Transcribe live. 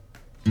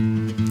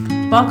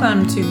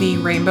Welcome to the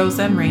Rainbows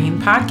and Rain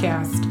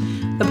podcast,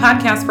 the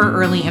podcast for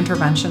early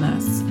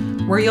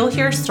interventionists, where you'll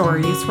hear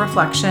stories,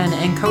 reflection,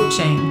 and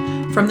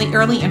coaching from the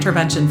early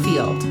intervention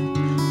field.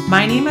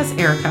 My name is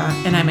Erica,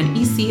 and I'm an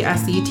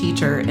ECSE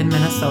teacher in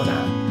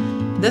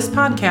Minnesota. This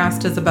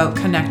podcast is about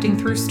connecting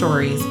through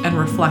stories and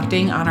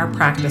reflecting on our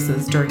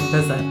practices during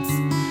visits.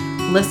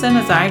 Listen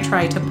as I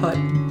try to put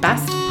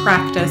best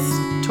practice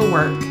to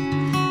work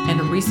and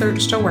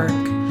research to work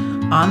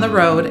on the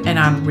road and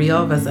on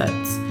real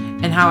visits,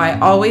 and how I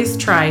always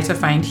try to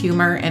find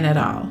humor in it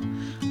all.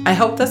 I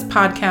hope this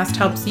podcast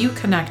helps you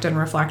connect and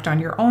reflect on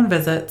your own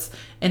visits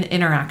and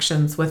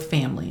interactions with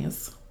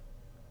families.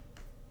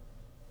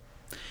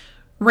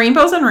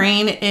 Rainbows and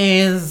Rain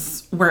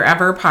is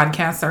wherever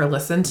podcasts are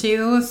listened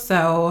to,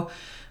 so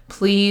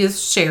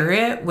please share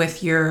it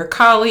with your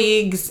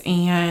colleagues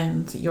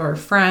and your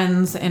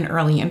friends in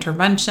early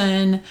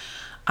intervention.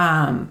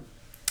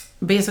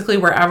 Basically,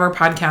 wherever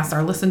podcasts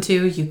are listened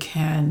to, you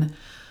can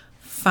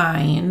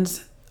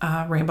find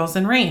Rainbows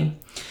and Rain.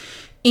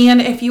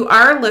 And if you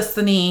are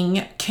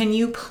listening, can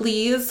you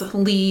please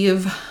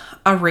leave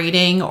a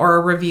rating or a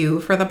review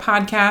for the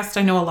podcast?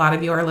 I know a lot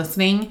of you are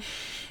listening,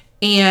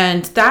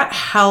 and that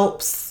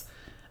helps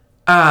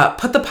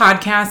put the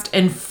podcast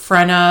in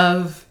front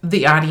of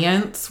the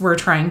audience we're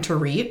trying to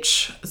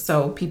reach.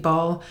 So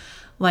people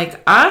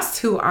like us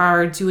who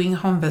are doing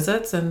home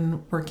visits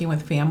and working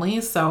with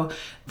families. So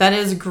that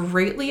is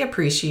greatly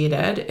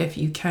appreciated if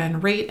you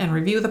can rate and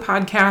review the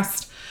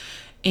podcast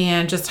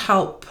and just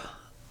help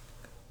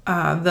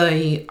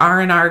the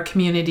R&R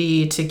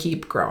community to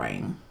keep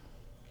growing.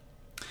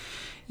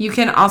 You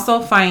can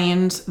also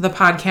find the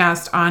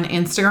podcast on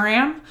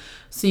Instagram.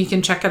 So you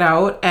can check it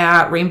out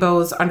at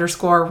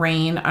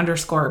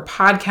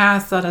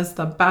rainbows_rain_podcast. That is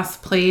the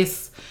best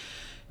place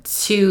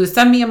to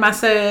send me a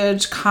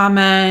message,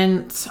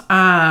 comment,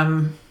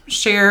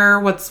 share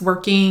what's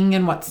working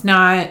and what's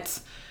not.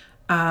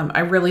 I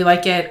really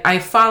like it. I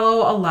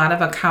follow a lot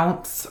of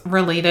accounts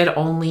related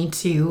only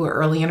to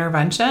early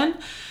intervention,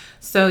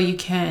 so you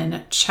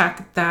can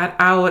check that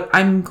out.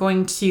 I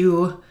wanted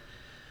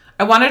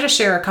to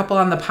share a couple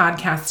on the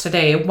podcast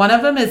today. One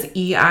of them is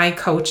EI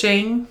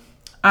Coaching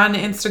on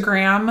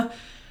Instagram.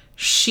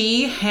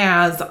 She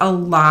has a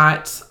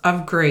lot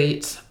of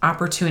great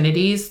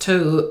opportunities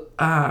to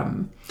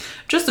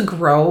just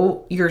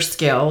grow your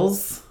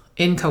skills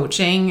in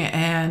coaching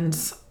and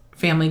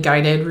family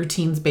guided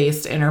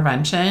routines-based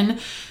intervention.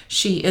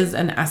 She is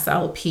an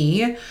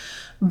SLP,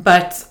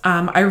 but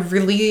I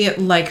really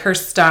like her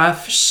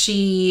stuff.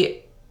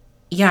 She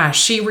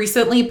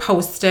recently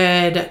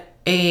posted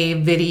a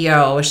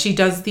video. She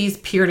does these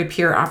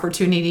peer-to-peer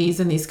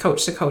opportunities and these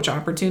coach-to-coach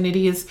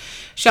opportunities.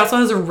 She also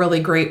has a really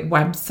great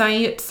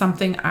website,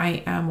 something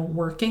I am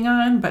working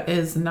on, but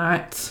is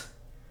not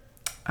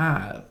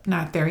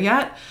there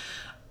yet.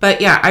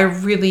 But yeah, I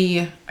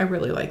really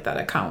like that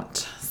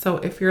account. So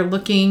if you're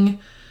looking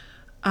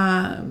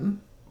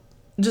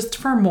just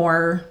for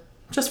more,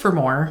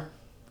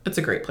 it's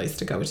a great place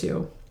to go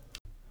to.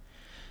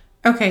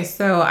 Okay,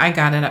 so I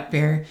got it up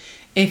here.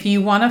 If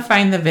you want to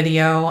find the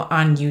video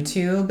on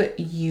YouTube,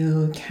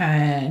 you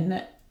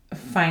can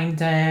find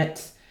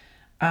it.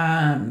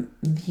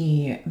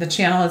 The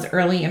channel is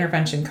Early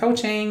Intervention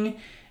Coaching,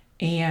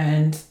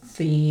 and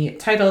the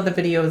title of the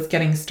video is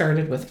Getting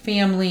Started with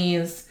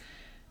Families,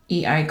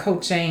 EI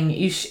Coaching.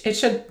 It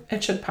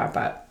should pop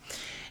up.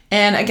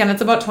 And again,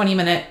 it's about 20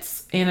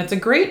 minutes, and it's a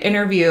great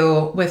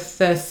interview with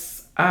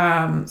this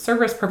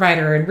service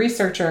provider and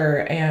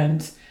researcher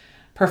and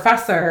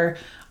professor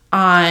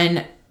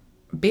on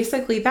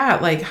basically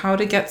that, like how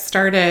to get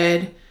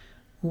started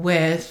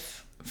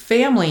with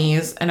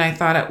families. And I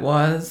thought it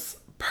was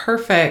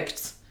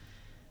perfect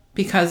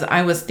because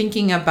I was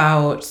thinking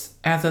about,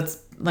 as it's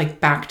like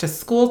back to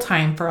school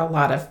time for a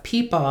lot of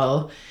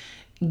people,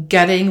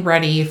 getting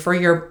ready for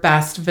your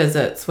best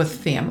visits with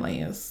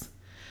families.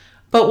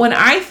 But when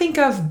I think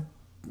of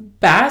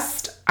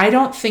best, I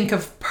don't think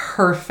of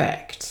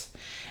perfect.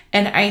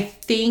 And I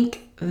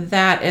think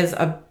that is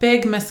a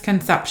big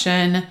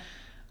misconception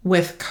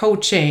with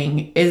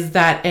coaching, is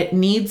that it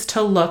needs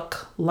to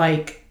look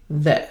like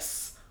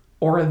this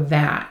or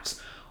that,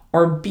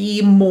 or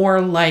be more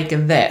like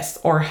this,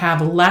 or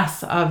have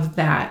less of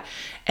that.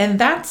 And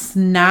that's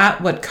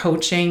not what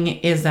coaching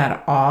is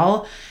at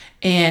all.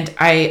 And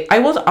I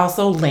will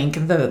also link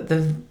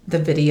the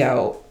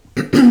video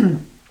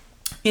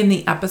in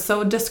the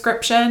episode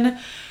description,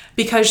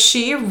 because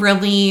she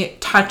really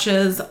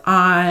touches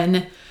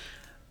on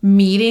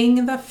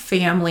meeting the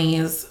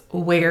families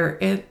where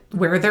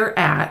they're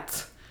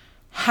at,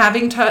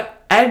 having to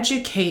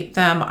educate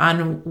them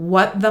on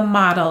what the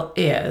model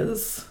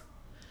is,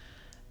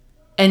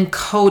 and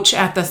coach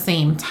at the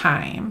same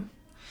time.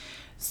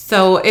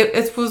 So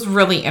it was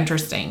really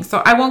interesting.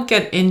 So I won't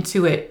get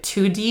into it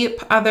too deep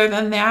other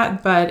than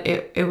that, but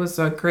it was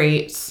a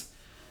great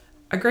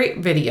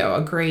video,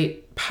 a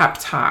great pep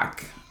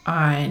talk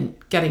on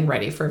getting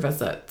ready for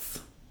visits.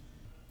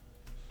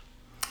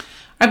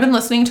 I've been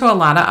listening to a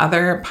lot of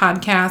other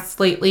podcasts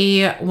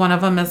lately. One of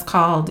them is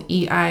called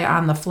EI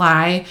on the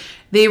Fly.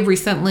 They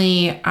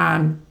recently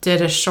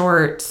did a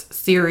short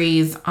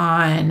series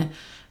on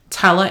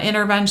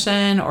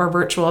teleintervention or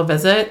virtual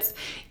visits.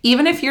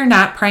 Even if you're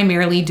not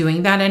primarily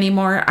doing that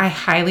anymore, I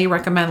highly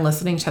recommend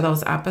listening to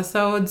those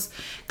episodes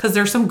because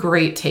there's some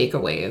great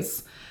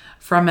takeaways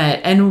from it.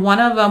 And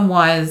one of them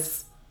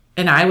was,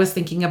 and I was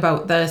thinking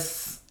about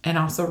this and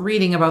also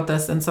reading about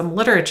this in some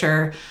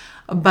literature,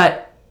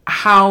 but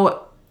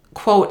how,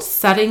 quote,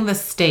 setting the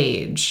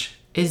stage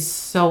is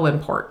so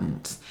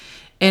important.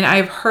 And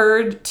I've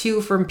heard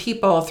too from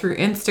people through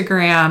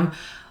Instagram,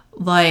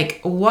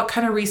 like, what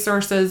kind of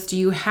resources do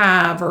you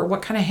have, or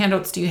what kind of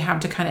handouts do you have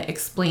to kind of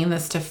explain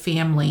this to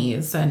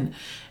families and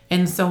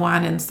so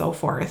on and so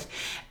forth.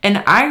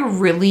 And I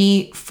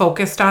really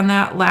focused on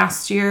that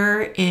last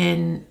year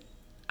in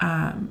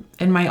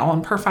my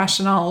own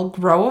professional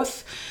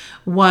growth,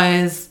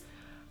 was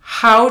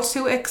how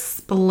to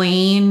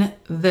explain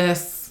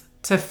this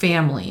to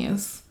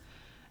families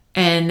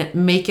and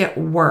make it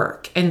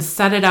work and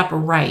set it up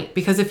right.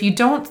 Because if you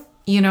don't,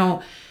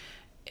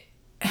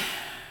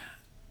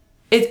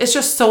 it's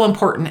just so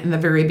important in the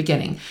very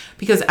beginning,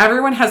 because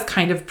everyone has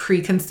kind of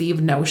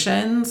preconceived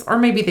notions, or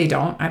maybe they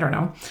don't, I don't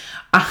know,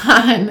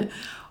 on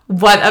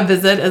what a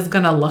visit is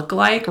going to look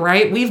like,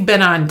 right? We've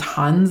been on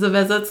tons of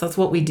visits. That's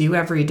what we do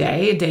every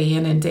day, day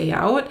in and day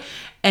out.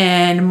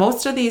 And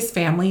most of these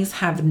families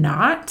have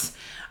not,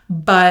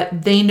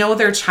 but they know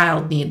their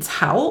child needs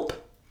help,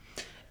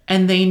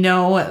 and they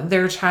know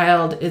their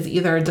child is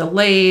either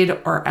delayed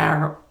or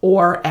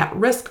at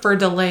risk for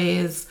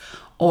delays,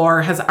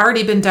 or has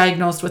already been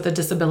diagnosed with a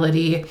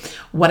disability,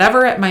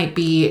 whatever it might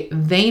be.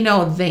 They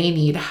know they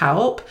need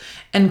help.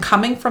 And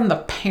coming from the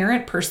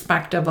parent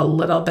perspective a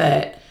little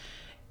bit,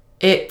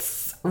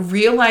 it's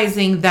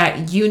realizing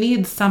that you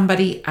need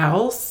somebody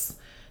else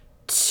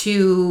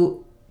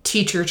to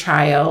teach your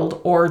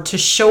child, or to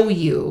show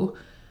you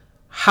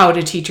how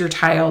to teach your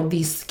child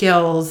these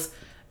skills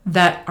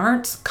that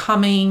aren't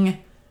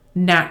coming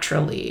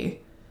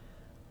naturally,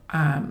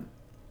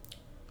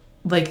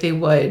 like they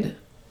would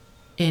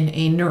in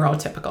a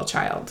neurotypical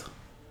child.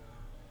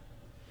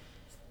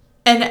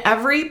 And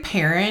every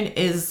parent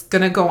is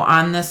going to go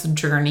on this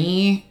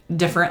journey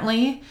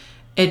differently.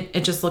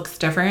 It just looks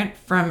different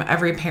from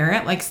every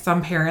parent. Like,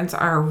 some parents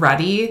are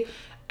ready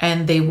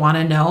and they want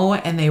to know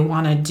and they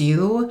want to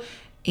do.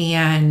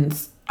 And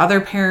other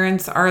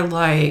parents are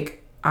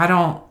like, I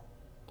don't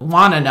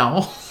want to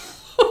know,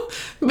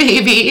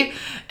 maybe,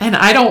 and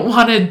I don't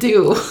want to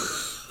do.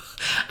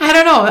 I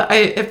don't know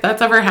if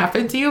that's ever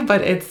happened to you,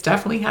 but it's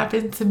definitely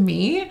happened to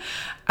me.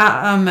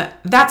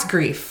 That's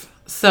grief.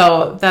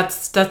 So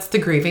that's the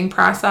grieving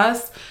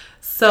process.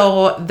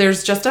 So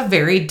there's just a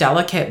very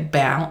delicate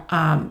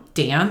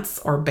dance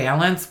or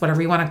balance,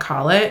 whatever you want to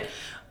call it,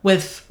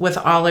 with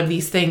all of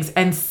these things,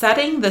 and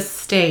setting the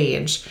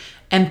stage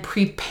and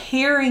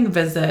preparing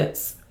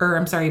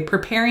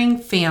preparing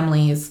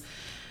families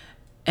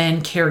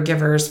and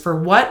caregivers for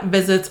what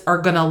visits are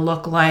going to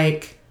look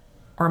like,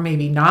 or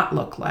maybe not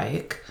look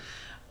like,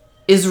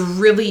 is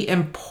really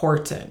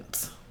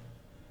important.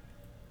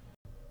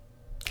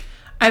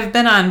 I've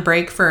been on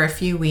break for a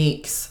few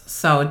weeks,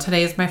 so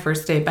today is my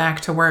first day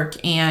back to work,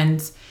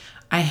 and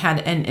I had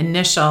an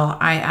initial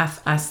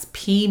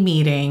IFSP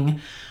meeting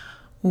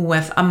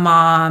with a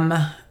mom,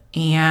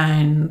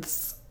 and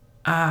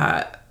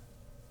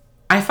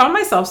I found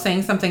myself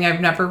saying something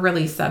I've never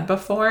really said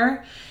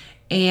before,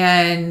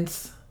 and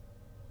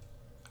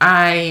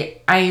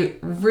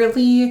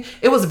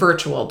it was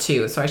virtual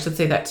too, so I should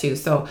say that too.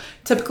 So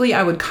typically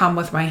I would come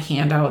with my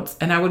handouts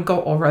and I would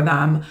go over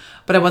them,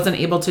 but I wasn't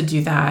able to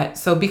do that.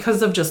 So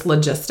because of just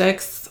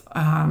logistics,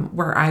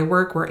 where I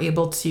work, we're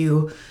able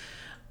to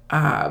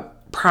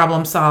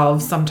problem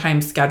solve,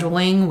 sometimes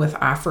scheduling with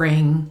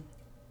offering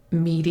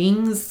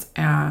meetings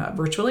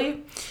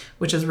virtually,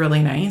 which is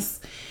really nice.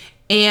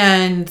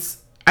 And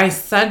I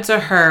said to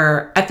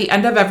her, at the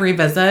end of every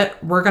visit,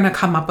 we're going to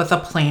come up with a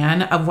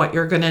plan of what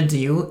you're going to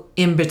do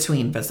in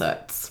between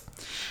visits.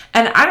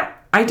 And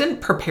I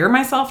didn't prepare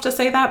myself to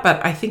say that,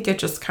 but I think it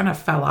just kind of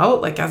fell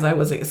out, like as I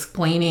was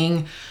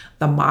explaining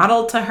the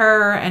model to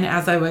her and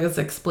as I was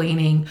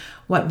explaining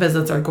what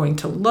visits are going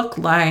to look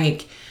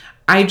like.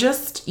 I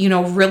just,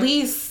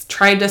 really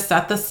tried to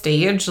set the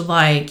stage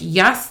like,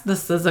 yes,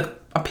 this is a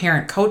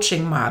parent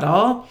coaching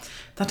model.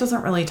 That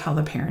doesn't really tell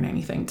the parent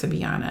anything, to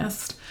be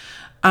honest.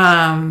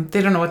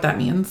 They don't know what that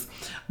means.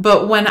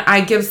 But when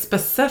I give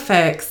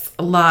specifics,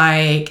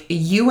 like,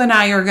 you and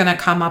I are going to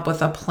come up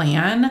with a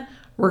plan,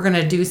 we're going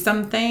to do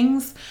some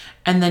things,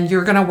 and then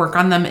you're going to work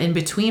on them in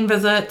between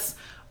visits.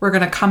 We're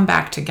going to come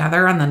back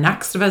together on the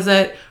next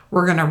visit.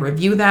 We're going to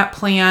review that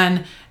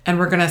plan, and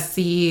we're going to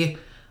see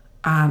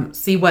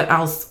what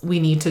else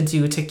we need to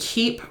do to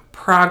keep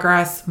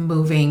progress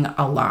moving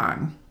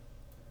along.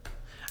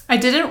 I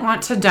didn't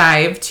want to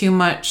dive too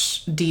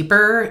much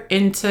deeper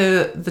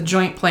into the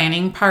joint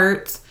planning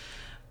part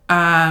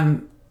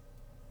in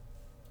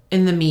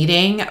the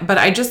meeting, but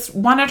I just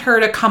wanted her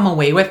to come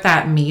away with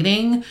that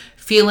meeting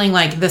feeling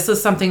like this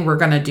is something we're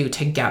going to do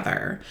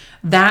together.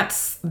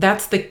 That's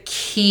the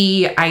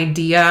key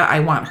idea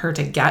I want her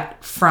to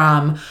get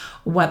from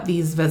what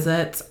these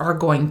visits are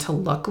going to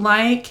look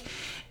like.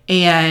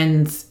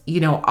 And,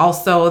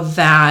 also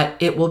that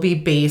it will be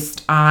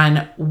based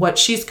on what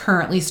she's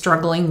currently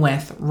struggling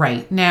with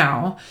right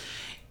now.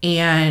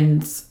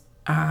 And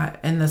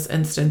in this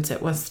instance,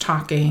 it was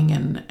talking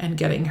and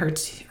getting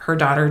her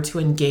daughter to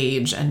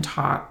engage and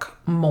talk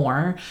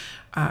more.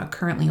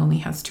 Currently only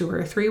has 2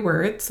 or 3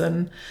 words.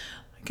 And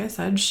like I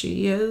said,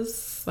 she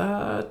is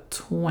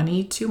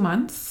 22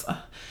 months.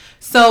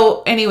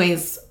 So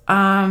anyways,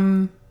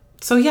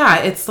 so yeah,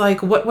 it's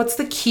like, what's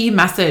the key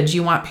message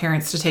you want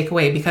parents to take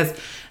away? Because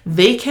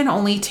they can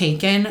only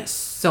take in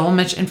so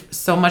much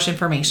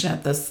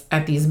information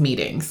at these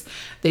meetings.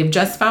 They've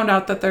just found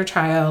out that their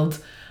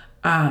child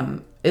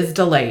is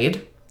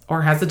delayed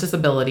or has a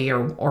disability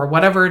or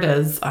whatever it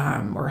is,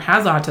 or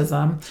has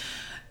autism.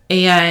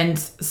 And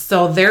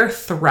so their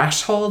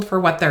threshold for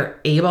what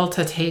they're able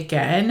to take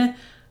in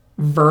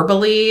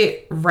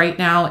verbally right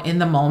now in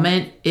the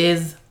moment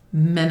is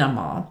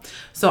minimal.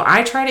 So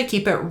I try to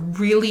keep it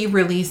really,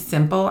 really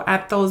simple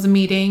at those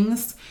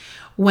meetings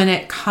when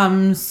it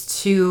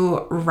comes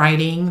to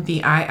writing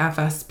the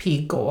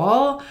IFSP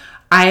goal.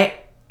 I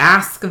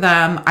ask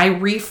them, I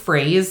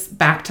rephrase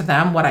back to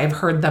them what I've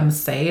heard them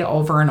say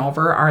over and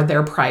over are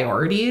their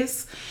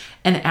priorities,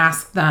 and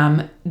ask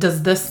them,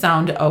 does this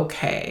sound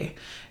okay?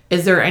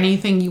 Is there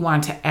anything you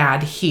want to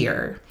add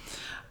here?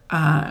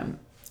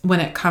 When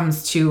it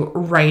comes to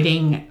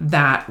writing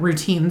that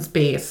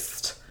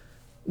routines-based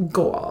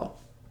goal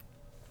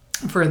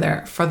for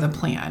the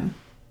plan.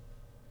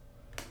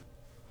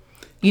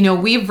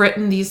 We've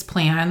written these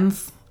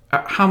plans,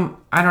 I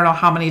don't know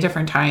how many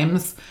different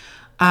times,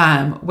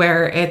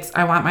 where it's,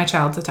 I want my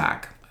child to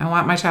talk. I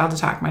want my child to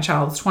talk. My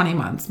child's 20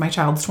 months. My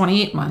child's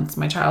 28 months.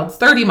 My child's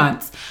 30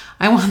 months.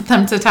 I want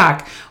them to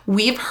talk.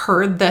 We've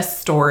heard this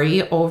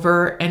story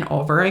over and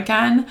over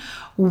again.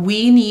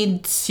 We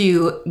need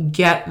to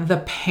get the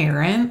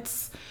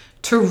parents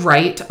to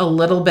write a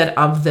little bit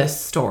of this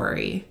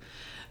story.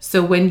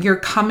 So when you're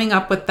coming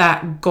up with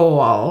that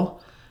goal,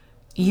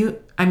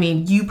 you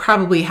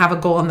probably have a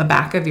goal in the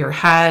back of your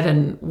head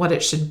and what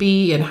it should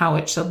be and how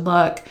it should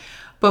look.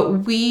 But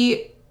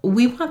we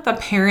want the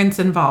parents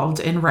involved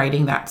in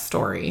writing that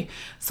story.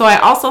 So I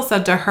also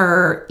said to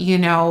her,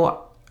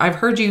 I've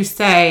heard you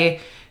say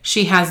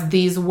she has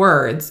these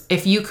words.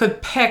 If you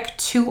could pick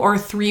 2 or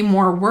 3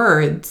 more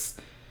words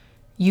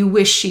you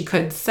wish she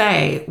could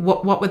say,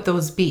 what would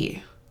those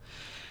be?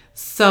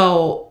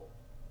 So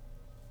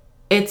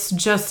it's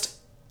just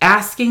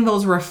asking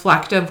those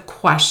reflective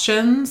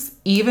questions,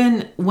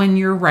 even when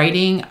you're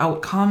writing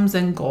outcomes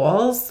and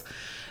goals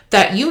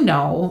that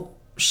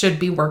should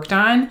be worked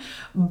on,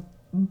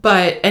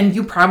 and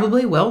you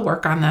probably will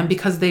work on them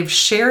because they've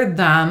shared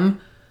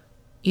them,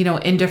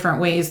 in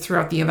different ways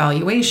throughout the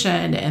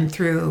evaluation and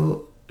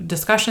through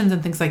discussions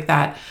and things like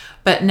that.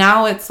 But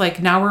now it's like,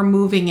 now we're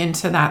moving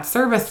into that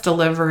service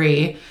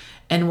delivery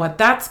and what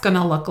that's going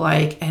to look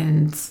like,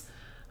 and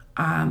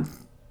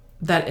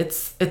that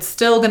it's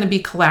still going to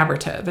be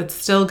collaborative. It's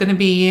still going to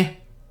be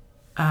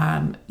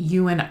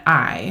you and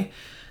I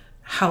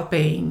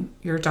helping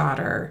your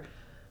daughter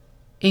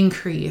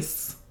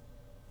increase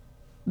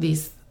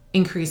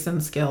in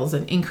skills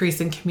and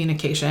increase in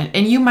communication.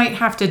 And you might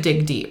have to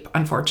dig deep,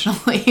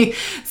 unfortunately.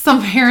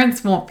 Some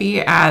parents won't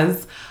be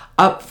as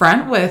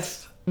upfront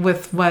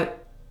with what,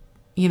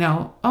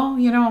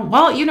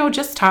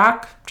 just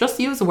talk, just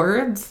use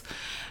words.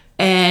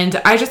 And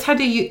I just had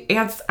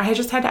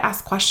to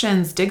ask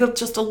questions, dig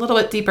just a little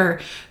bit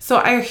deeper. So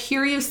I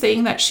hear you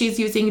saying that she's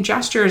using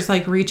gestures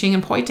like reaching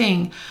and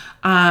pointing.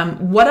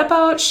 What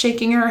about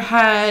shaking her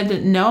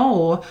head?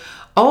 No.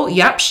 Oh,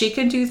 yep, she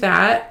can do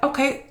that.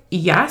 Okay,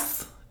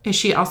 yes. Is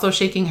she also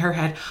shaking her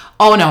head?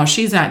 Oh, no,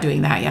 she's not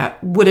doing that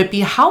yet. Would it be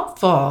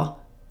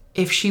helpful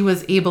if she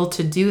was able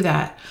to do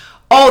that?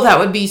 Oh, that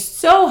would be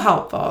so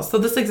helpful. So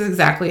this is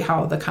exactly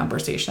how the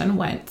conversation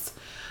went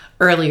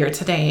earlier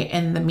today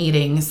in the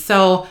meeting.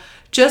 So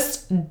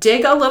just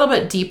dig a little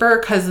bit deeper,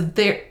 because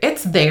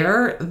it's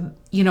there.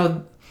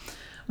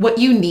 What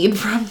you need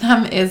from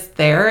them is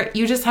there.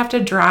 You just have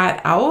to draw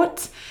it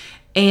out,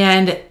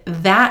 and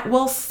that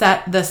will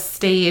set the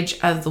stage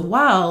as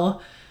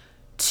well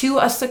to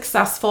a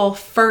successful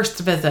first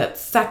visit,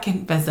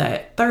 second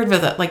visit, third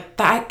visit. Like,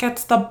 that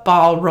gets the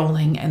ball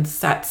rolling and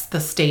sets the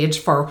stage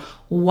for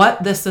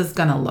what this is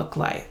going to look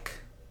like.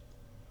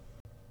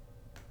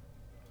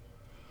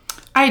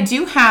 I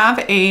do have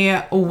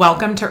a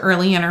welcome to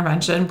early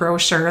intervention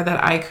brochure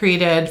that I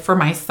created for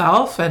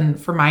myself and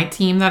for my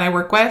team that I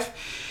work with.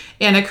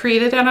 And I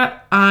created it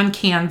on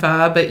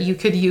Canva, but you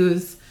could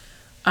use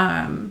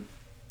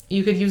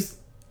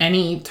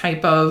any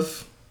type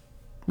of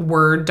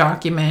Word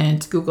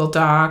document, Google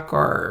Doc,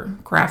 or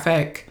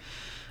graphic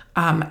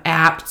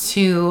app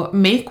to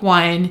make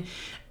one.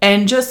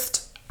 And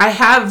just, I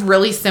have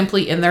really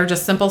simply in there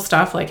just simple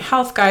stuff like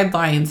health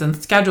guidelines and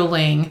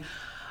scheduling.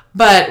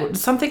 But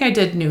something I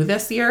did new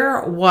this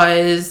year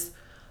was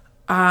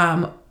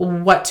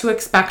what to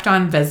expect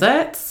on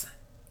visits,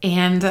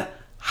 and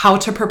how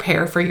to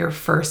prepare for your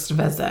first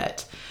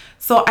visit.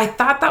 So I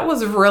thought that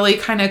was really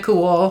kind of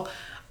cool.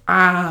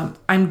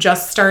 I'm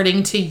just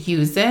starting to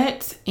use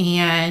it,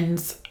 and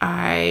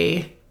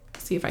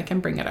see if I can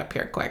bring it up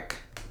here quick.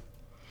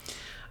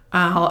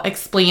 I'll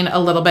explain a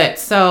little bit.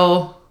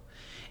 So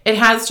it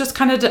has just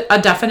kind of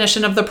a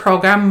definition of the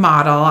program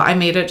model. I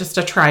made it just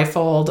a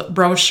trifold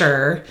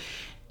brochure.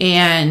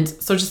 And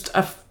so just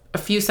a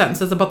few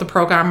sentences about the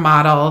program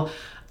model,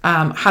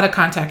 how to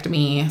contact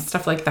me,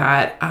 stuff like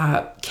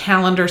that,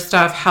 calendar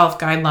stuff, health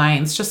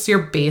guidelines, just your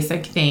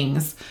basic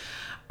things.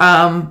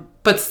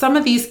 But some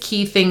of these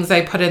key things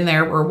I put in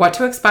there were what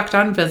to expect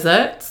on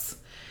visits.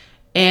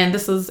 And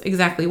this is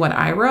exactly what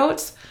I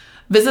wrote.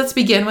 Visits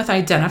begin with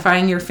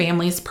identifying your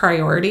family's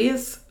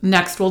priorities.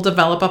 Next, we'll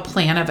develop a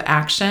plan of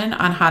action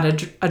on how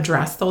to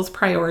address those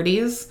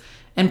priorities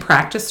and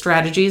practice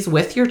strategies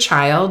with your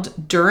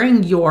child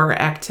during your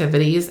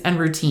activities and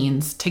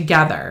routines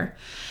together.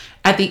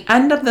 At the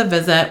end of the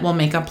visit, we'll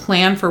make a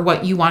plan for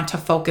what you want to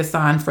focus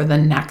on for the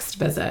next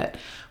visit.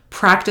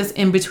 Practice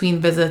in between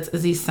visits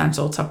is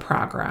essential to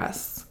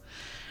progress.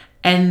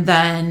 And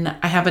then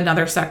I have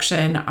another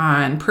section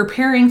on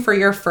preparing for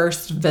your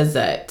first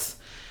visit.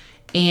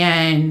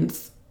 And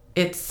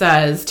it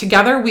says,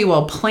 together we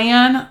will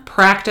plan,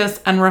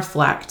 practice, and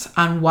reflect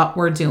on what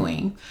we're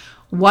doing.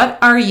 What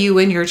are you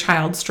and your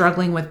child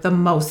struggling with the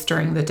most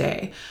during the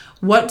day?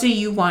 What do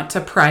you want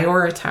to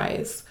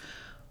prioritize?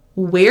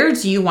 Where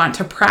do you want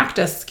to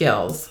practice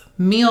skills,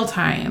 meal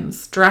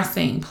times,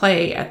 dressing,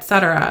 play,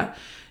 etc.?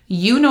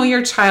 You know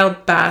your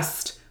child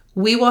best.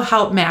 We will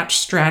help match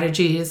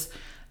strategies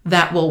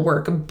that will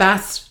work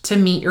best to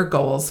meet your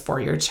goals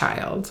for your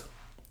child.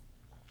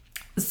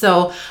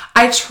 So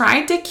I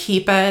tried to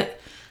keep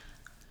it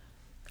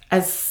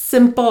as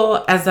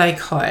simple as I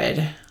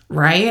could,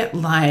 right?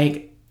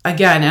 Like,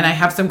 again, and I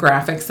have some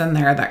graphics in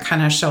there that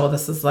kind of show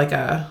this is like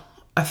a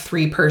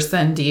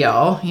 3-person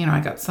deal. You know,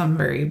 I got some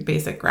very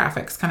basic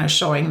graphics kind of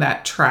showing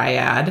that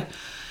triad.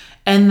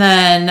 And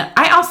then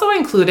I also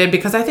included,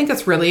 because I think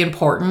it's really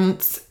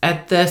important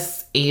at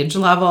this age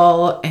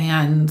level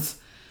and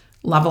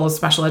level of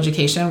special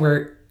education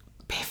where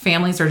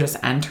families are just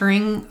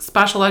entering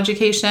special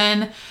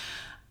education,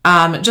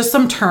 just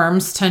some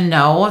terms to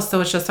know.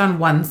 So it's just on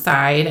one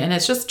side, and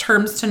it's just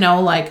terms to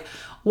know, like,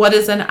 what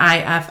is an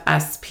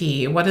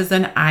IFSP? What is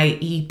an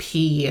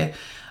IEP?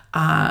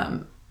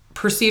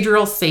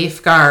 Procedural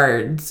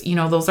safeguards. You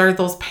know, those are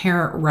those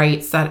parent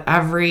rights that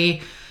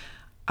every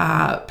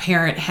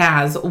parent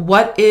has.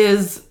 What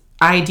is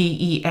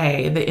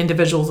IDEA, the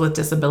Individuals with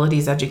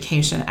Disabilities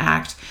Education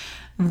Act?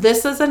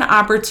 This is an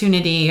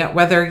opportunity,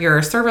 whether you're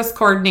a service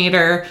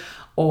coordinator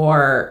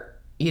or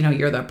you know,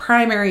 you're the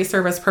primary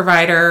service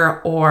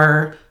provider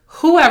or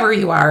whoever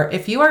you are,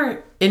 if you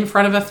are in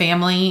front of a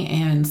family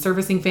and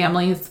servicing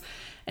families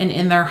and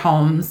in their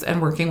homes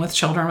and working with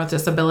children with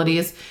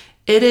disabilities,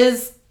 it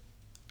is,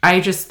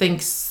 I just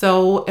think,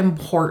 so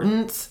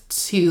important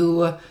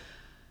to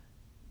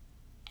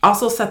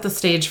also set the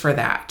stage for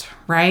that,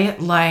 right?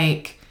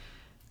 Like,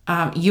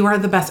 you are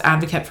the best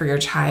advocate for your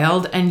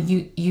child, and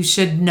you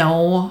should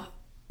know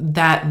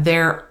that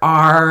there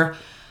are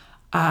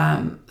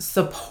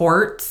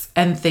supports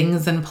and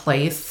things in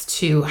place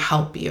to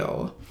help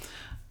you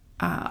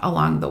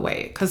along the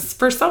way. Because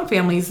for some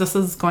families, this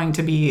is going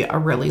to be a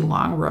really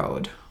long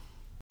road.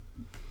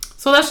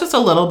 So that's just a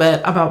little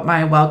bit about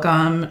my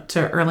Welcome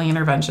to Early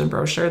Intervention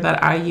brochure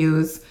that I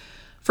use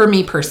for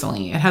me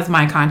personally. It has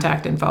my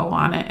contact info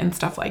on it and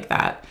stuff like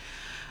that.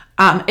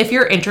 If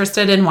you're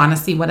interested and want to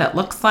see what it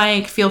looks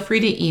like, feel free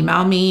to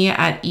email me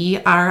at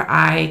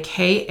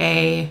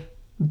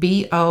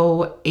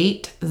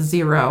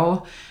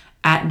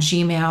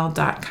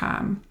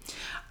erikabo80@gmail.com.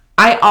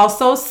 I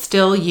also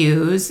still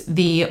use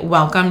the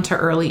Welcome to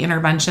Early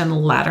Intervention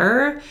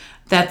letter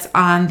that's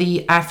on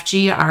the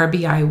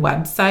FGRBI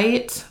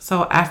website.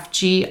 So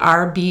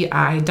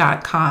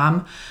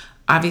FGRBI.com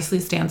obviously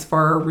stands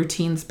for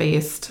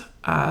routines-based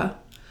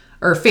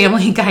or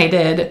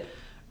family-guided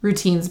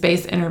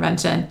routines-based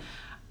intervention.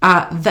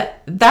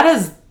 That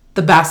is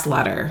the best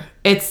letter.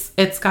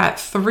 It's got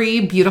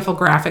 3 beautiful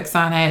graphics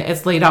on it.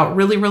 It's laid out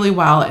really, really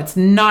well. It's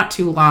not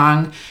too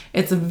long.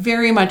 It's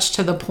very much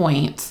to the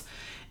point.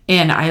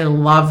 And I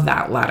love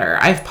that letter.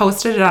 I've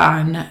posted it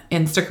on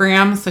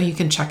Instagram, so you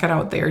can check it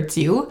out there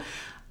too.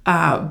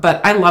 But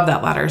I love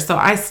that letter, so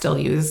I still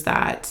use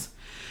that.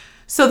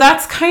 So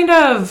that's kind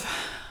of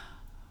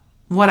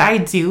what I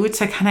do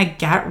to kind of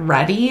get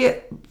ready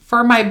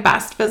for my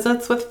best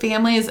visits with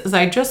families, is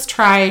I just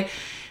try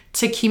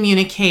to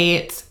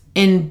communicate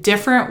in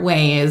different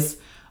ways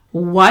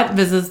what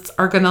visits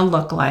are going to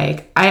look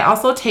like. I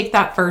also take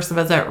that first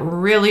visit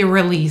really,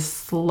 really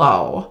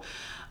slow.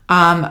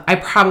 I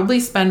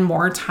probably spend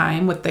more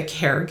time with the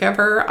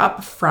caregiver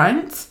up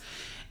front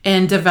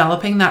and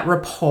developing that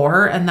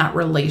rapport and that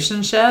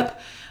relationship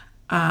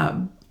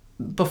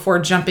before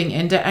jumping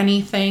into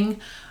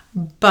anything.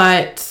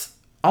 But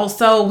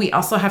also, we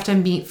also have to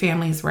meet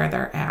families where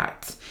they're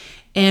at.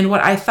 And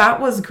what I thought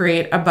was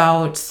great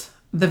about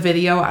the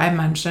video I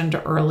mentioned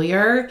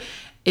earlier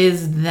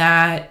is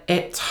that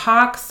it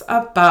talks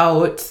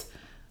about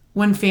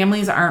when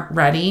families aren't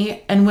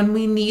ready and when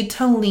we need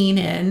to lean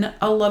in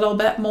a little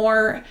bit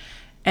more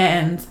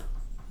and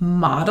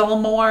model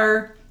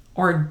more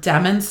or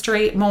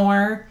demonstrate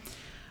more.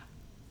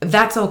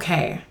 That's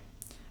okay,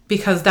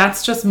 because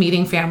that's just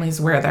meeting families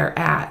where they're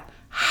at.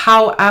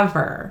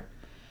 However,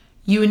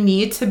 you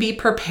need to be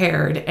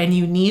prepared and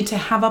you need to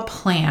have a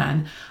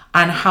plan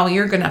on how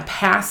you're going to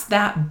pass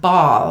that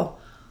ball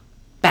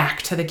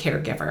back to the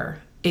caregiver.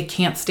 It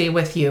can't stay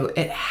with you.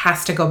 It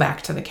has to go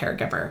back to the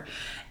caregiver.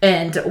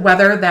 And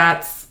whether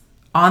that's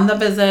on the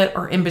visit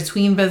or in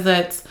between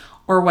visits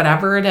or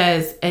whatever it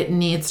is, it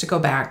needs to go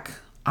back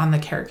on the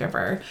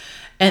caregiver.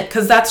 And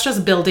because that's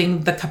just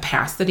building the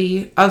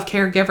capacity of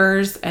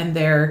caregivers and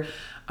their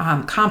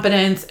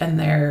competence and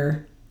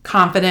their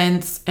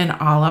confidence and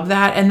all of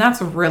that. And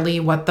that's really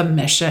what the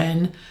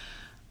mission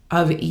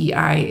of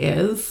EI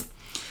is.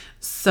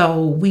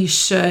 So we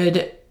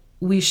shouldn't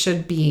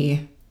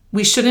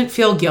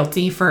feel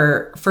guilty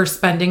for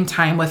spending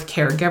time with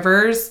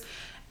caregivers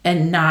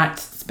and not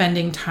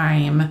spending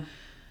time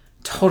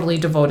totally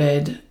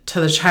devoted to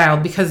the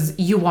child, because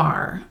you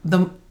are.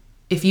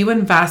 If you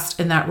invest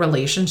in that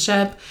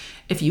relationship,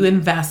 if you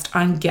invest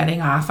on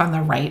getting off on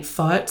the right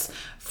foot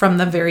from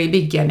the very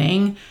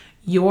beginning,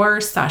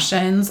 your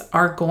sessions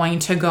are going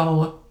to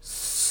go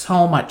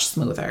so much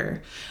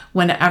smoother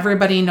when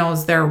everybody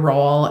knows their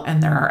role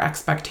and there are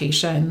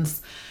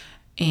expectations,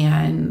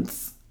 and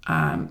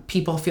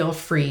people feel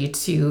free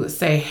to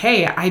say,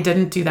 hey, I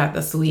didn't do that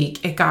this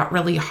week. It got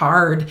really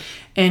hard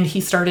and he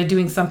started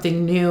doing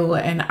something new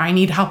and I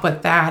need help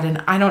with that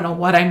and I don't know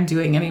what I'm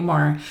doing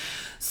anymore.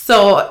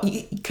 So,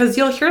 because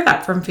you'll hear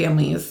that from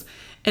families,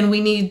 and we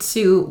need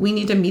to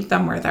meet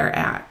them where they're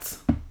at.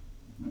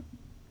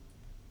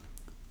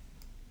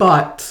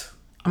 But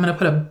I'm going to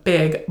put a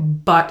big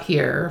but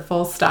here,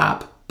 full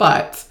stop.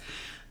 But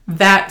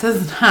that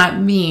does not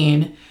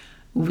mean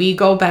we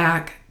go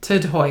back to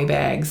toy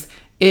bags.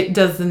 It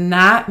does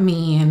not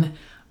mean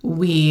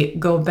we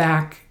go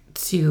back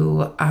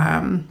to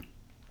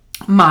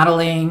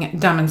modeling,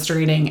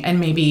 demonstrating, and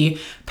maybe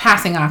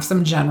passing off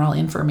some general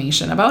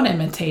information about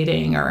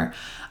imitating or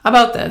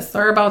about this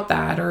or about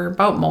that or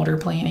about motor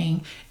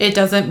planning. It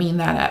doesn't mean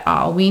that at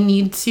all. We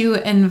need to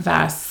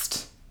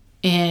invest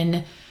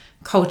in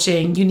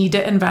coaching. You need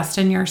to invest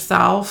in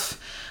yourself.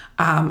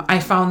 I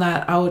found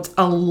that out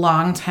a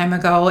long time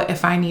ago.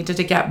 If I needed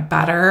to get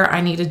better, I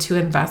needed to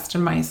invest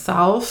in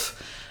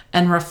myself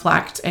and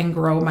reflect and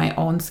grow my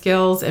own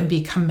skills and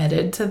be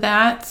committed to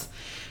that.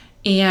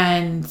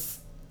 And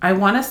I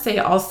want to say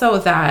also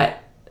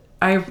that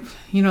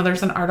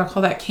there's an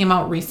article that came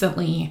out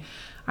recently.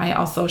 I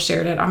also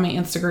shared it on my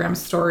Instagram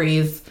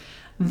stories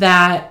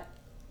that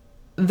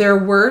there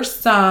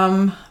was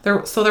a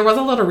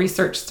little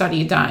research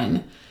study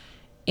done,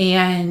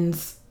 and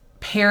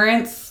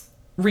parents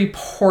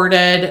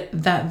reported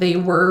that they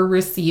were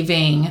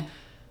receiving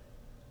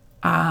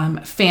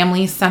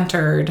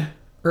family-centered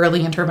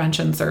early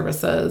intervention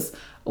services,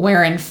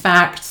 where in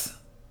fact,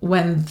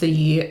 when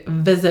the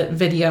visit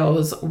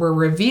videos were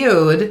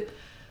reviewed,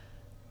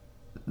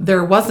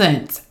 there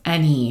wasn't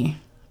any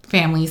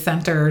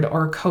family-centered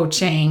or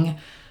coaching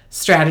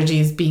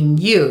strategies being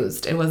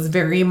used. It was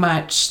very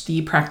much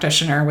the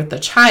practitioner with the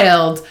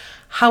child.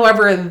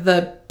 However,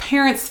 the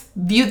parents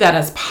viewed that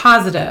as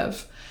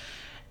positive.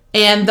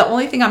 And the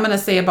only thing I'm going to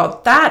say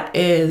about that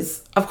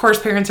is, of course,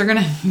 parents are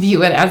going to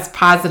view it as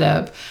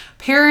positive.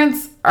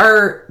 Parents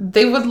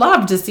they would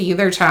love to see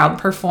their child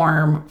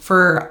perform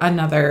for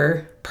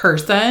another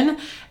person,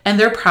 and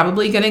they're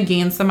probably going to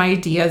gain some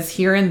ideas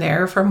here and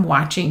there from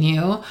watching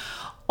you.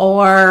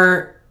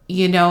 Or,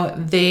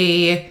 if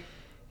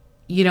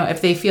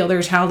they feel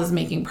their child is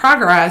making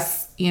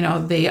progress,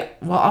 they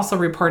will also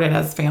report it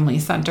as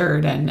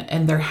family-centered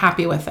and they're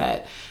happy with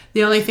it.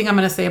 The only thing I'm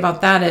going to say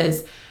about that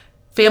is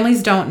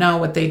families don't know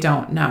what they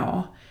don't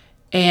know.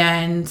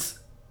 And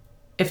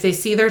if they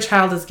see their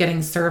child is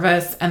getting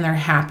service and they're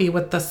happy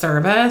with the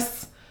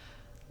service,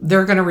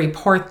 they're going to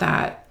report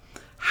that.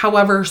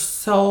 However,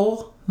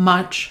 so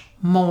much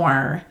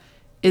more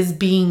is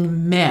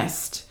being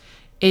missed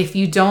if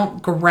you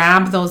don't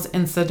grab those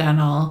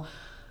incidental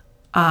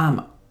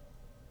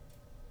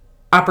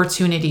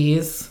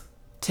opportunities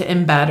to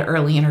embed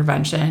early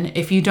intervention.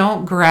 If you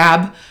don't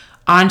grab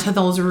onto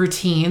those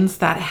routines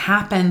that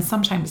happen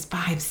sometimes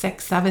 5,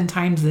 6, 7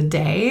 times a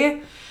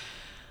day,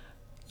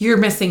 you're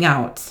missing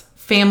out.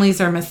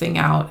 Families are missing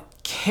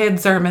out.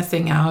 Kids are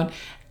missing out.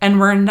 And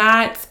we're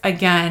not,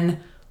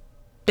 again,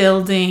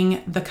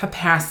 building the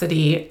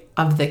capacity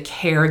of the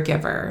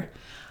caregiver.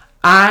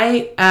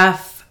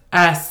 IFSP,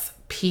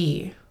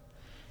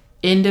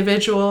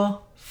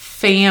 Individual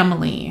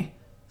Family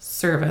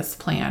Service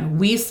Plan.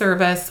 We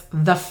service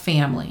the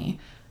family,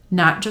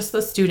 not just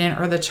the student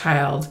or the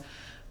child,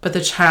 but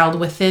the child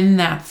within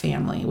that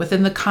family,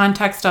 within the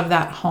context of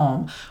that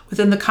home,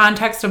 within the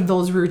context of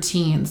those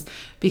routines.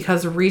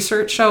 Because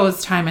research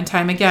shows time and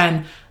time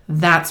again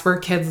That's where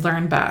kids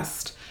learn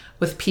best,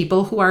 with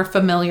people who are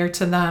familiar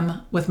to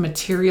them, with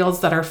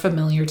materials that are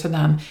familiar to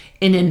them,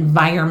 in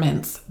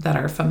environments that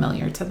are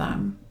familiar to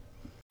them.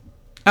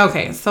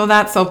 Okay, so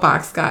that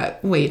soapbox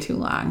got way too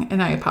long,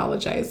 and I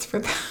apologize for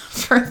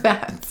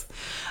that.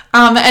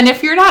 And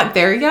if you're not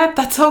there yet,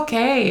 that's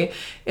okay.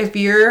 If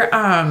you're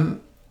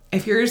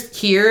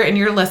here and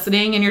you're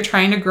listening and you're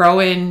trying to grow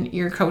in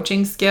your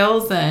coaching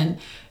skills and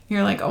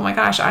you're like, oh my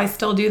gosh, I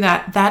still do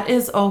that, that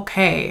is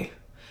okay.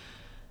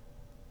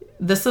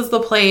 This is the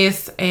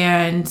place,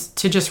 and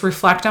to just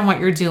reflect on what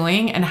you're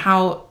doing and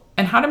how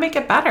to make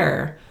it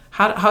better,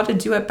 how to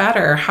do it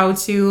better, how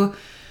to,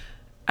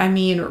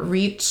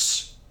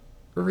 reach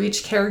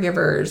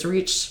caregivers,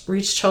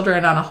 reach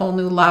children on a whole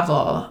new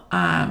level.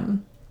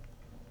 And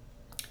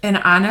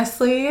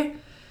honestly,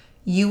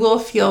 you will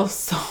feel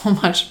so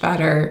much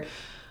better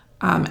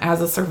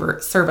as a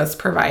service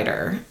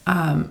provider.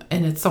 And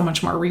it's so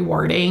much more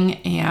rewarding,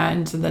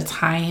 and the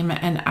time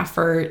and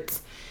effort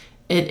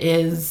it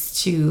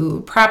is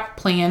to prep,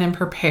 plan, and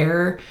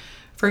prepare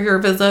for your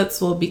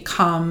visits will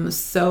become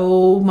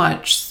so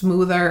much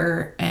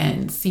smoother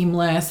and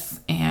seamless.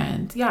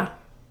 And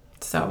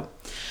so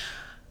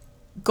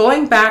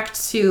going back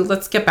to,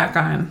 let's get back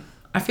on.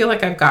 I feel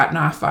like I've gotten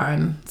off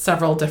on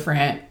several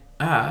different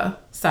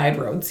side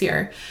roads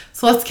here.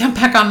 So let's get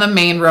back on the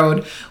main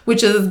road,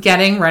 which is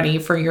getting ready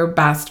for your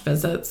best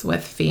visits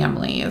with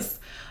families.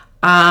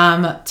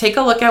 Take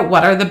a look at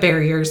what are the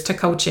barriers to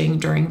coaching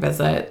during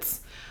visits.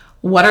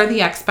 What are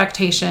the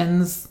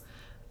expectations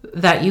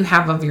that you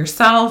have of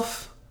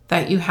yourself,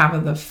 that you have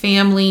of the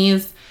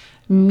families?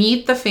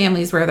 Meet the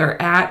families where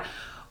they're at.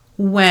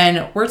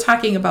 When we're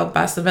talking about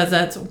best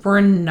visits,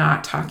 we're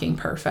not talking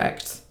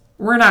perfect.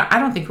 I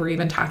don't think we're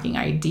even talking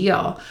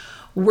ideal.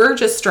 We're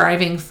just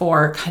striving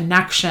for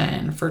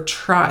connection, for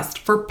trust,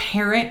 for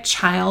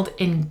parent-child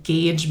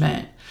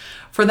engagement,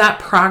 for that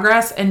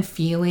progress and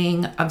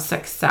feeling of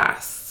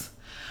success.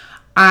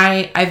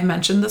 I've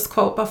mentioned this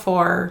quote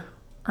before,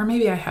 or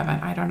maybe I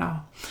haven't, I don't know.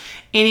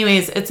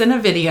 Anyways, it's in a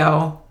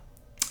video.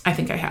 I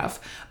think I have.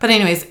 But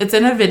anyways, it's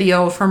in a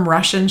video from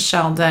Rush and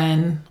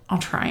Sheldon. I'll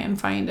try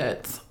and find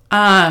it.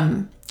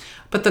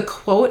 But the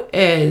quote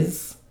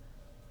is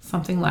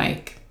something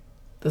like,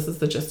 this is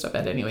the gist of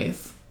it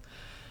anyways.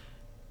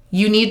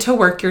 You need to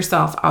work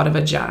yourself out of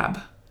a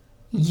job.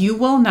 You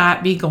will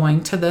not be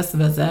going to this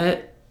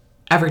visit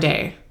every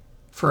day,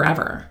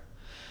 forever.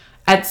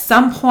 At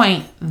some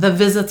point, the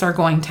visits are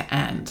going to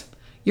end.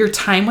 Your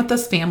time with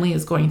this family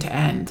is going to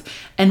end.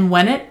 And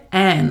when it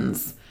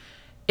ends,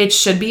 it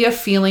should be a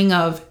feeling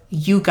of,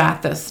 you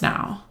got this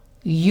now.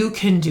 You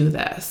can do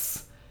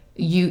this.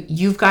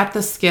 You've got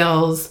the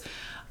skills.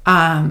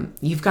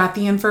 You've got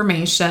the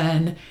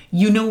information.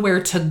 You know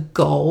where to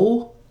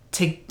go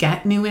to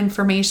get new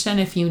information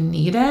if you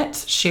need it.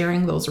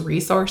 Sharing those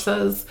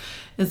resources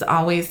is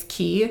always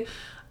key.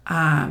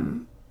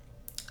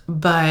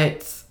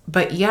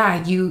 But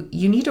yeah, you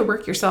need to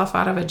work yourself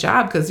out of a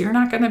job because you're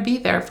not going to be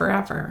there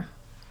forever.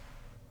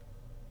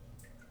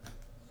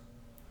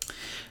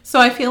 So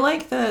I feel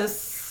like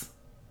this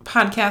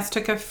podcast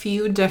took a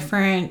few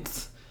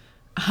different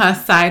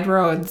side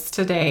roads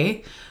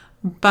today.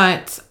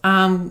 But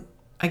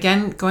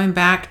again, going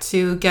back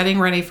to getting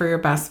ready for your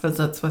best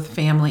visits with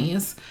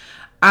families,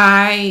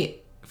 I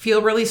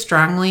feel really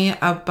strongly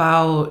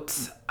about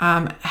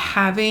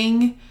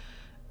having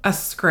a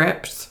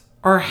script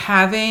or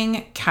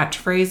having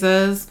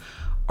catchphrases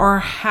or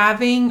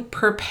having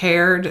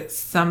prepared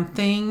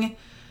something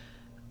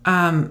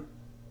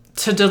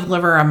to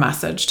deliver a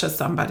message to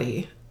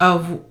somebody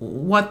of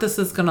what this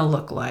is going to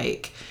look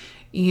like.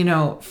 You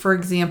know, for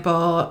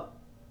example,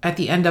 at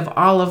the end of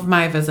all of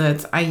my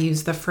visits, I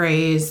use the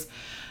phrase,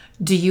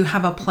 do you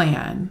have a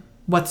plan?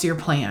 What's your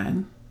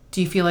plan?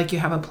 Do you feel like you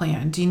have a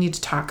plan? Do you need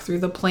to talk through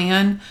the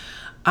plan?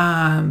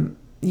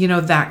 You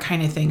know, that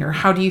kind of thing. Or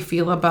how do you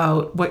feel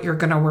about what you're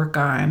going to work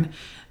on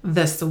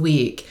this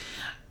week?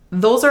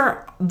 Those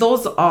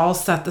all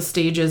set the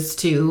stages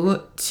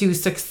to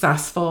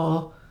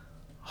successful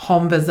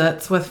home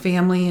visits with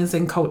families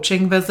and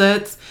coaching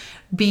visits.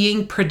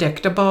 Being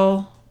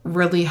predictable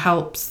really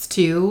helps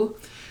too.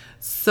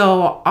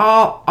 So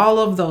all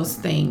of those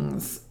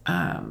things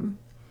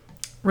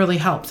really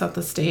help set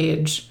the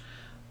stage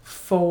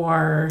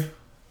for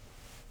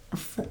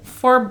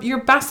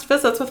your best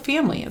visits with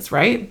families,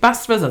 right?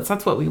 Best visits,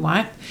 that's what we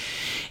want.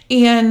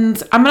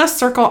 And I'm going to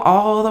circle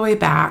all the way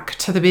back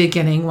to the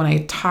beginning when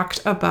I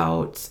talked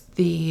about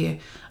the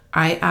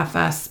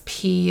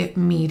IFSP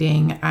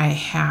meeting I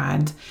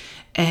had.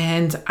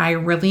 And I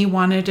really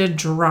wanted to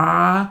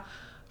draw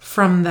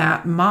from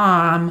that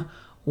mom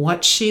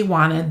what she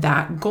wanted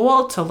that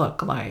goal to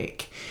look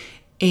like.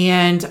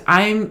 And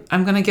I'm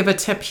going to give a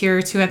tip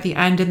here too at the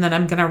end, and then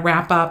I'm going to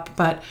wrap up.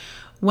 But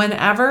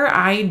whenever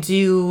I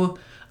do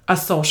a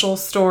social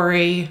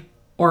story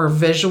or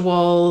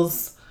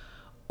visuals,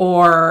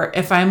 or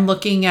if I'm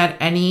looking at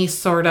any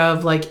sort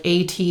of like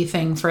AT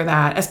thing for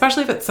that,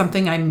 especially if it's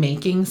something I'm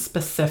making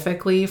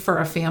specifically for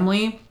a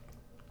family,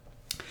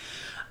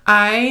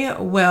 I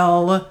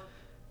will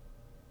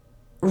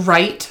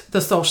write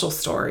the social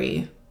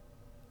story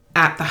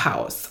at the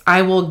house.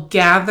 I will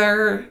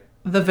gather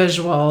the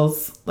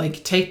visuals,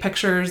 like take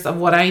pictures of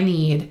what I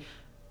need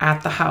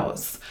at the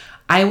house.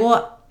 I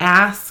will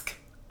ask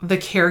the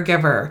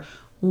caregiver,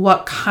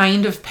 what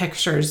kind of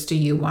pictures do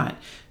you want?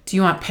 Do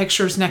you want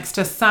pictures next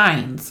to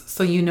signs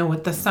so you know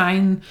what the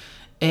sign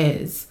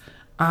is?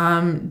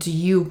 Do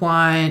you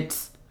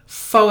want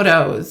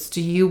photos?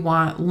 Do you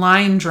want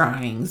line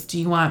drawings? Do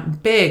you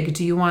want big?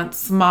 Do you want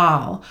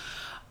small?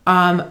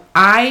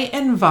 I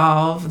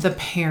involve the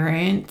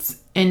parent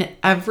in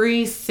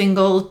every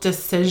single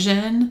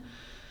decision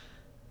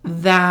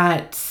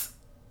that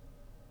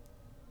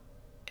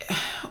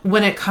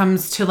when it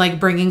comes to like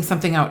bringing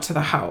something out to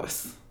the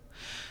house.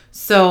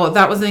 So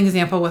that was an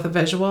example with the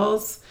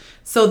visuals.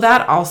 So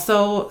that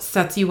also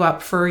sets you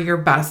up for your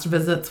best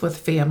visits with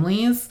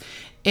families.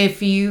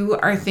 If you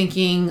are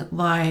thinking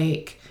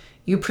like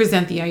you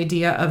present the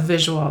idea of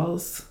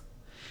visuals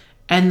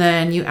and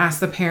then you ask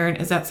the parent,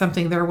 is that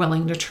something they're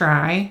willing to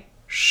try?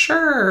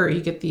 Sure.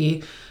 You get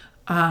the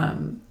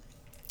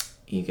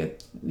you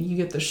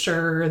get the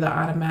sure, the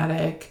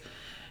automatic.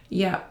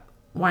 Yeah,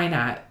 why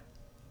not?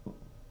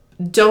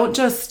 Don't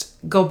just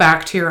go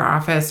back to your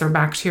office or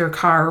back to your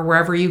car or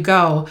wherever you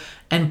go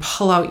and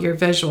pull out your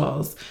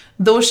visuals.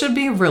 Those should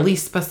be really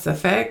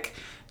specific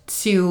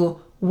to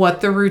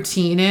what the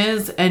routine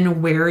is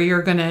and where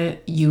you're going to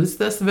use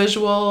this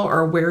visual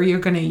or where you're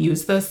going to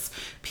use this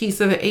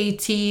piece of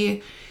AT.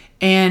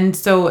 And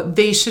so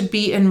they should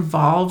be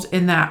involved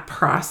in that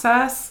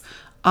process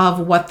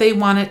of what they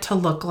want it to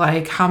look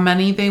like, how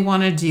many they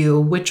want to do,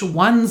 which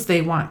ones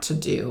they want to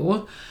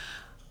do,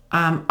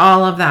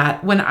 all of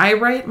that. When I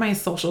write my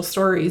social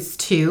stories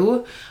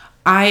too,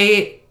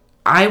 I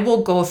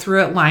will go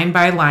through it line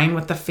by line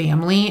with the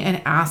family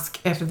and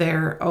ask if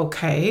they're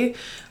okay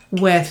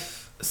with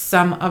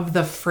some of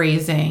the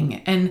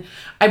phrasing. And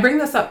I bring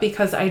this up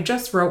because I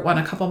just wrote one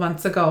a couple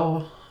months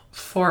ago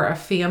for a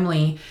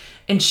family,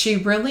 and she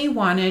really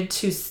wanted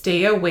to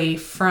stay away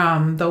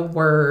from the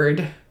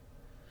word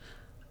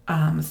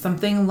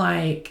something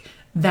like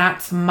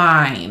that's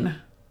mine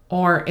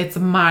or it's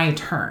my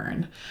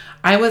turn.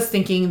 I was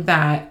thinking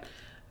that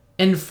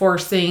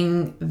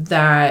enforcing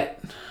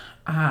that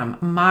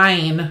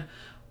mine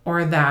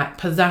or that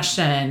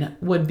possession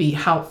would be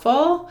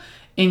helpful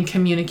in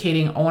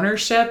communicating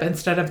ownership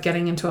instead of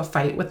getting into a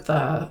fight with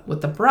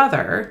the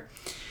brother.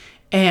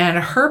 And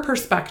her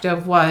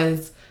perspective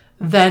was,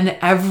 then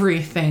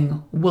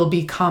everything will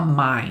become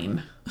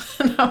mine.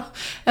 And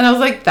I was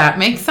like, that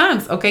makes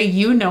sense. Okay,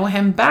 you know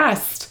him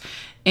best.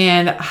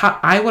 And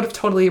I would have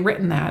totally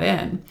written that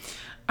in.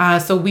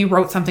 So we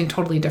wrote something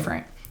totally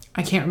different.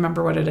 I can't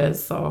remember what it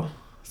is, so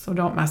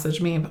don't message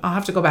me. I'll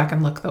have to go back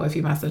and look, though, if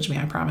you message me.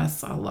 I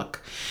promise I'll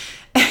look.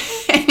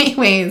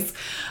 Anyways,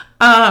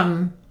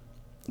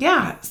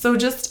 yeah, so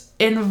just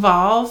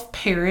involve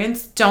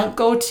parents. Don't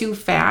go too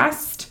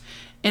fast.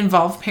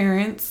 Involve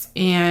parents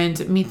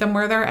and meet them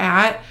where they're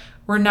at.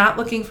 We're not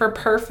looking for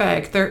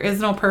perfect. There is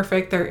no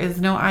perfect. There is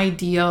no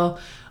ideal.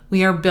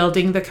 We are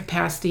building the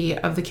capacity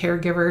of the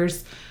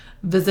caregivers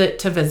visit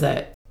to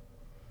visit.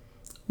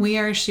 We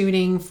are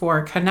shooting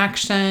for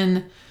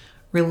connection,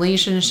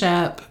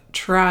 relationship,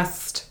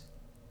 trust,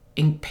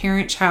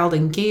 parent-child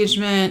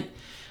engagement,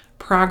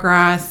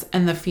 progress,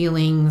 and the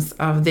feelings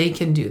of they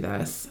can do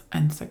this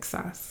and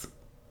success.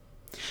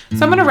 So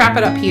I'm going to wrap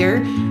it up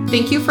here.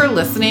 Thank you for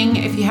listening.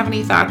 If you have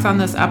any thoughts on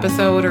this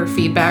episode or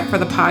feedback for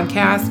the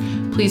podcast,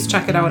 please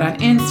check it out on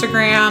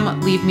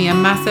Instagram. Leave me a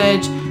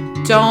message.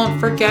 Don't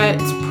forget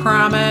to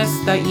promise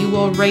that you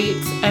will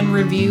rate and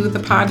review the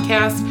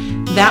podcast.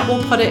 That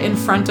will put it in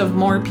front of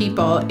more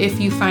people if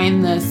you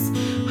find this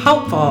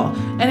helpful.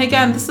 And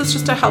again, this is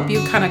just to help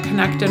you kind of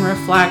connect and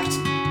reflect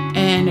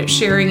and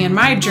sharing in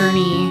my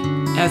journey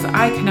as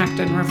I connect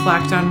and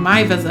reflect on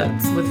my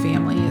visits with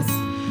families.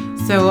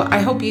 So I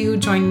hope you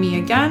join me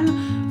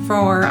again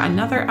for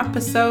another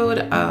episode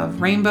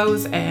of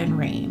Rainbows and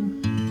Rain.